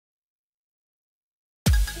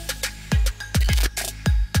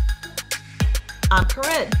I'm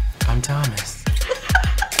Corinne. I'm Thomas.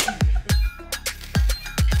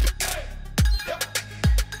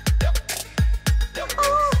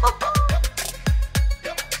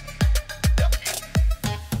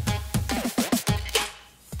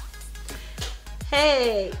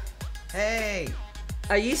 Hey. Hey.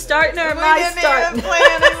 Are you starting or am I starting? We didn't even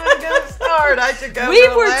plan who was going to start. I should go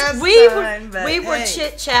We were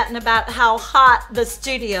chit-chatting about how hot the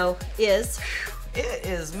studio is. It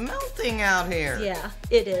is melting out here. Yeah,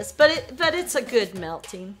 it is. But it's a good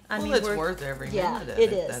melting. I mean, it's worth every minute of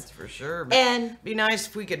it it. is. That's for sure. But And it'd be nice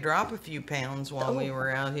if we could drop a few pounds while we were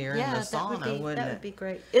out here in the sauna, wouldn't it? That would be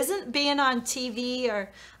great. Isn't being on TV or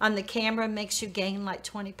on the camera makes you gain like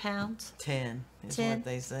 20 pounds? 10 is 10? what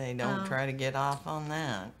they say. Don't try to get off on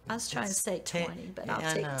that. I was trying to say 20, but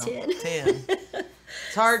I'll take 10. 10.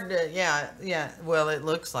 It's hard to, yeah. Well, it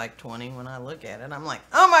looks like 20 when I look at it. I'm like,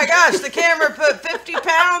 oh my gosh, the camera put 50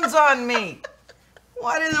 pounds on me.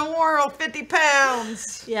 What in the world, 50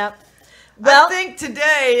 pounds? Yep. Well, I think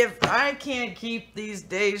today, if I can't keep these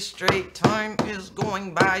days straight, time is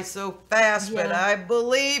going by so fast. Yeah. But I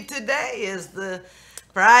believe today is the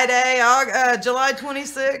Friday, July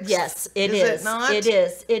 26th. yes, it is. Is it not? It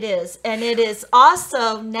is. It is. And it is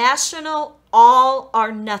also National All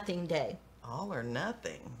or Nothing Day. All or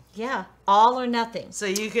nothing. Yeah, all or nothing. So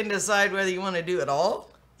you can decide whether you want to do it all.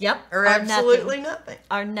 Yep. Or absolutely nothing.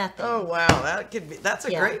 Or nothing. Oh wow, that's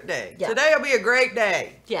a great day. Yeah. Today will be a great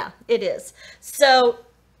day. Yeah, it is. So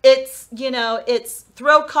it's, it's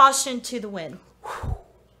throw caution to the wind.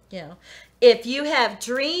 If you have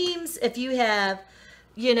dreams, if you have,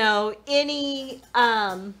 any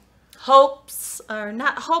hopes, or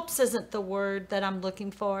not hopes isn't the word that I'm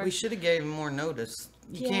looking for. We should have gave him more notice.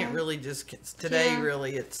 You can't really just today. Yeah.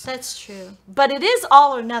 Really, it's That's true. But it is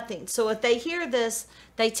all or nothing. So if they hear this,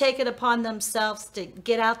 they take it upon themselves to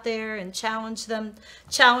get out there and challenge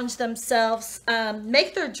themselves,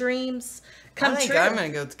 make their dreams come I think true. I'm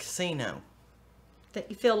going to go to the casino. That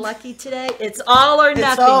you feel lucky today? It's all or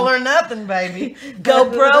nothing. It's all or nothing, baby. Go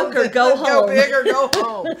broke or go home. Go big or go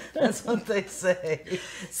home. That's what they say.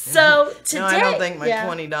 So today, No, I don't think my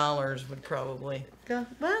 $20 would probably go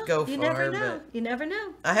go you far. never know. But You never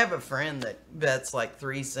know. I have a friend that bets like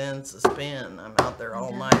 3 cents a spin. I'm out there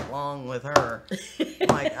all night long with her. I'm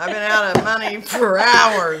like, I've been out of money for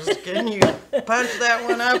hours. Can you punch that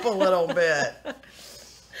one up a little bit?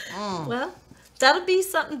 Well, that'll be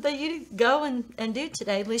something that you go and do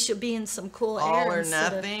today. At least you'll be in some cool air. All or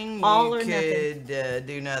nothing. All or you nothing. could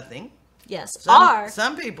do nothing. Yes.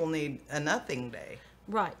 Some people need a nothing day.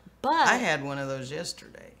 Right. But I had one of those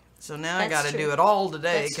yesterday. So now I got to true. do it all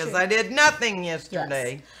today That's because true. I did nothing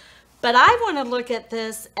yesterday. Yes. But I want to look at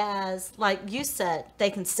this as, like you said,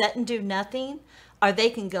 they can sit and do nothing, or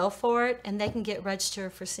they can go for it and they can get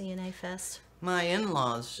registered for CNA Fest. My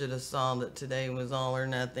in-laws should have saw that today was all or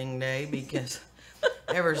nothing day because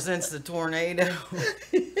ever since the tornado,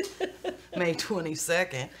 May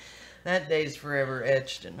 22nd, that day's forever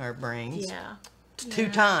etched in our brains. Yeah. 2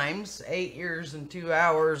 times, 8 years and 2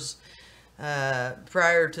 hours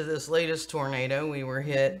prior to this latest tornado. We were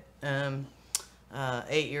hit 8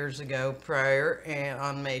 years ago prior, and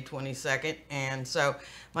on May 22nd. And so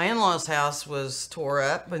my in-laws' house was tore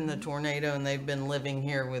up in the tornado, and they've been living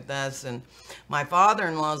here with us. And my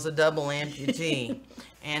father-in-law's a double amputee.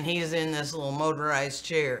 And he's in this little motorized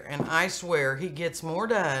chair. And I swear he gets more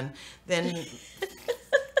done than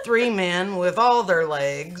 3 men with all their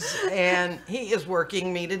legs. And he is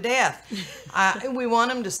working me to death. We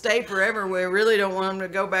want him to stay forever. We really don't want him to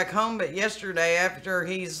go back home. But yesterday, after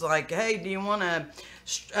he's like, hey, do you want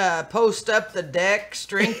to post up the deck,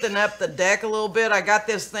 strengthen up the deck a little bit? I got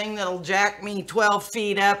this thing that'll jack me 12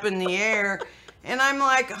 feet up in the air. And I'm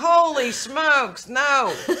like, holy smokes,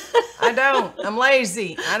 no, I don't. I'm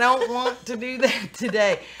lazy. I don't want to do that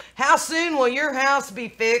today. How soon will your house be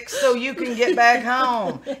fixed so you can get back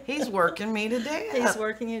home? He's working me to death. He's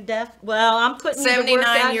working you to death. Well, I'm putting you to work 79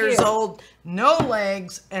 out years here. old, no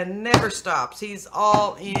legs, and never stops. He's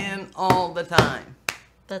all in all the time.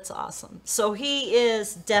 That's awesome. So he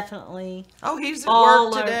is definitely. Oh, he's at all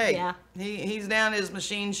work today. yeah. He's down at his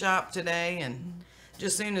machine shop today, and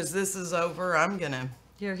just soon as this is over, I'm gonna.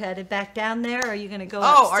 You're headed back down there, or are you going to go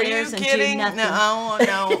Oh, are you upstairs and kidding? do nothing?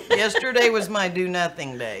 No. Yesterday was my do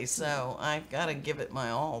nothing day, so I gotta give it my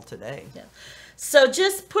all today. Yeah. So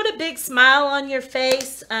just put a big smile on your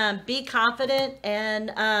face, be confident,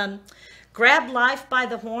 and grab life by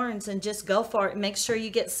the horns and just go for it. Make sure you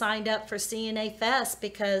get signed up for CNA Fest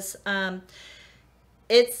because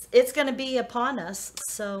it's going to be upon us.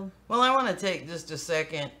 So Well, I want to take just a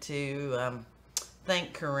second to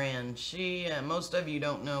thank Corinne. She, most of you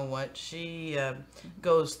don't know what she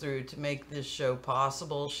goes through to make this show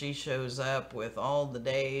possible. She shows up with all the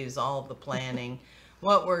days, all the planning,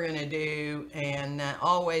 what we're going to do, and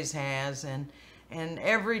always has. And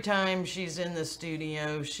every time she's in the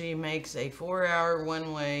studio, she makes a 4-hour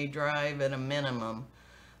one-way drive at a minimum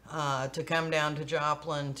to come down to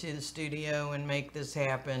Joplin to the studio and make this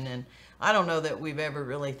happen. And I don't know that we've ever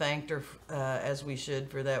really thanked her as we should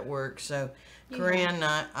for that work. So, Corinne,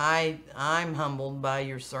 I'm humbled by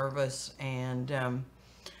your service, and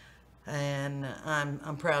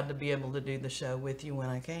I'm proud to be able to do the show with you when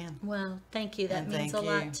I can. Well, thank you. That means a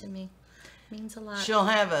lot to me. Means a lot. She'll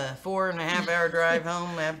have a 4.5-hour drive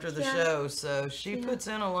home after the show, so she puts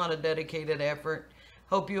in a lot of dedicated effort.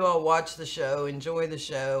 Hope you all watch the show, enjoy the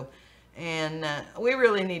show, and we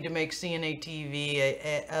really need to make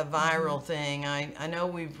CNA-TV a viral thing. I know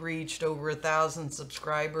we've reached over 1,000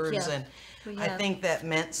 subscribers, and I think that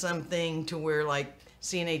meant something to where, like,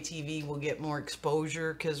 CNA-TV will get more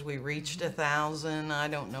exposure because we reached 1,000. I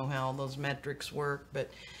don't know how all those metrics work,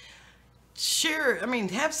 but share, I mean,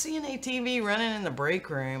 have CNA-TV running in the break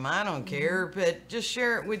room. I don't care, but just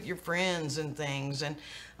share it with your friends and things. And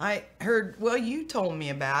I heard, well, you told me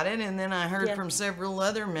about it, and then I heard from several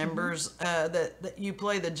other members that you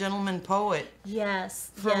play the gentleman poet. Yes.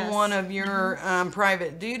 From one of your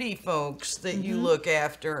private duty folks that you look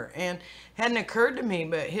after. And hadn't occurred to me,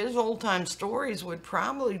 but his old-time stories would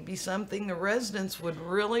probably be something the residents would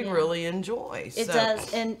really, really enjoy. It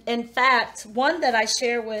does. And in fact, one that I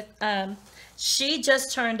share with, she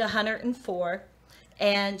just turned 104.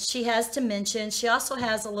 And she has dementia. She also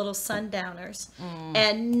has a little sundowners.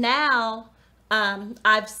 And now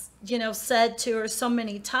I've, said to her so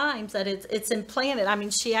many times that it's implanted. I mean,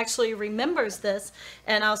 she actually remembers this.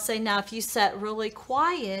 And I'll say, now, if you sat really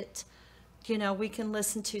quiet, we can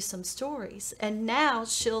listen to some stories. And now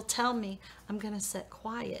she'll tell me, I'm going to sit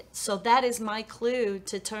quiet. So that is my clue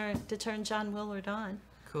to turn John Willard on.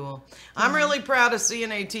 Cool. I'm really proud of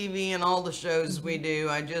CNA-TV and all the shows we do.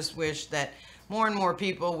 I just wish that more and more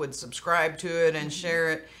people would subscribe to it and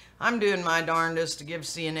share it. I'm doing my darndest to give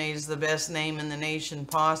CNAs the best name in the nation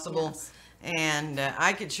possible. And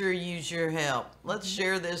I could sure use your help. Let's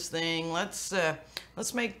share this thing. Let's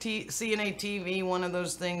make CNA-TV one of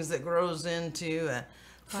those things that grows into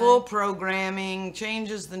full programming,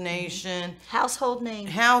 changes the nation. Household name.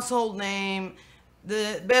 Household name.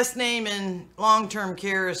 The best name in long-term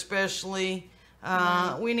care especially.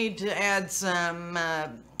 We need to add some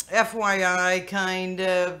FYI kind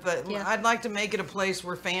of, but I'd like to make it a place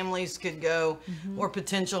where families could go, or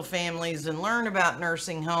potential families, and learn about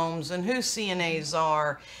nursing homes and who CNAs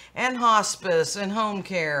are, and hospice and home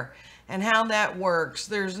care and how that works.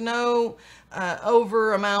 There's no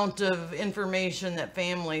over amount of information that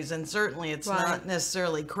families, and certainly it's not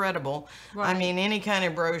necessarily credible. I mean, any kind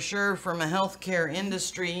of brochure from a healthcare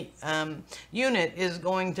industry unit is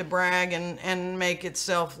going to brag and make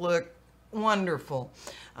itself look wonderful.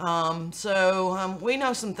 We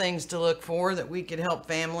know some things to look for that we could help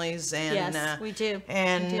families, and we do.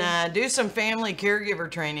 And do some family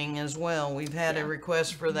caregiver training as well. We've had a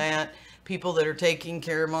request for that. People that are taking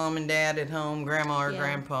care of mom and dad at home, grandma or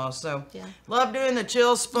grandpa. So love doing the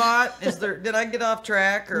chill spot. Did I get off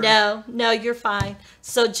track? Or? No, you're fine.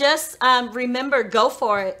 So just remember, go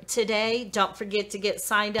for it today. Don't forget to get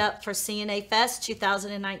signed up for CNA Fest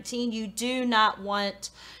 2019. You do not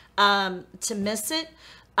want to miss it.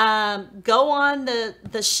 Go on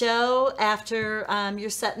the show after you're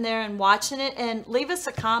sitting there and watching it, and leave us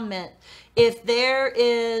a comment. If there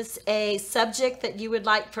is a subject that you would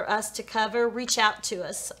like for us to cover, reach out to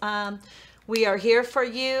us. We are here for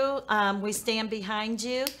you. We stand behind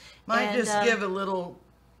you. Might just give a little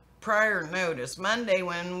prior notice. Monday,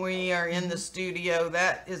 when we are in the studio,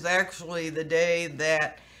 that is actually the day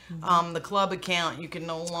that the club account, you can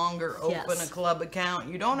no longer open a club account.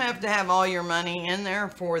 You don't have to have all your money in there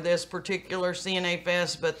for this particular CNA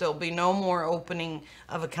Fest, but there'll be no more opening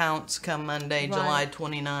of accounts come Monday, July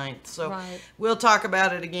 29th. So we'll talk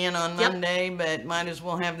about it again on Monday, but might as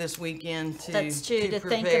well have this weekend to That's true, to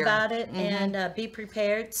prepare. think about it and be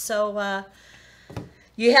prepared. So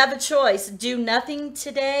you have a choice. Do nothing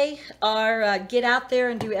today, or get out there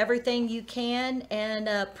and do everything you can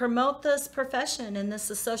and promote this profession and this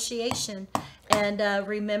association. And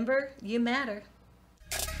remember, you matter.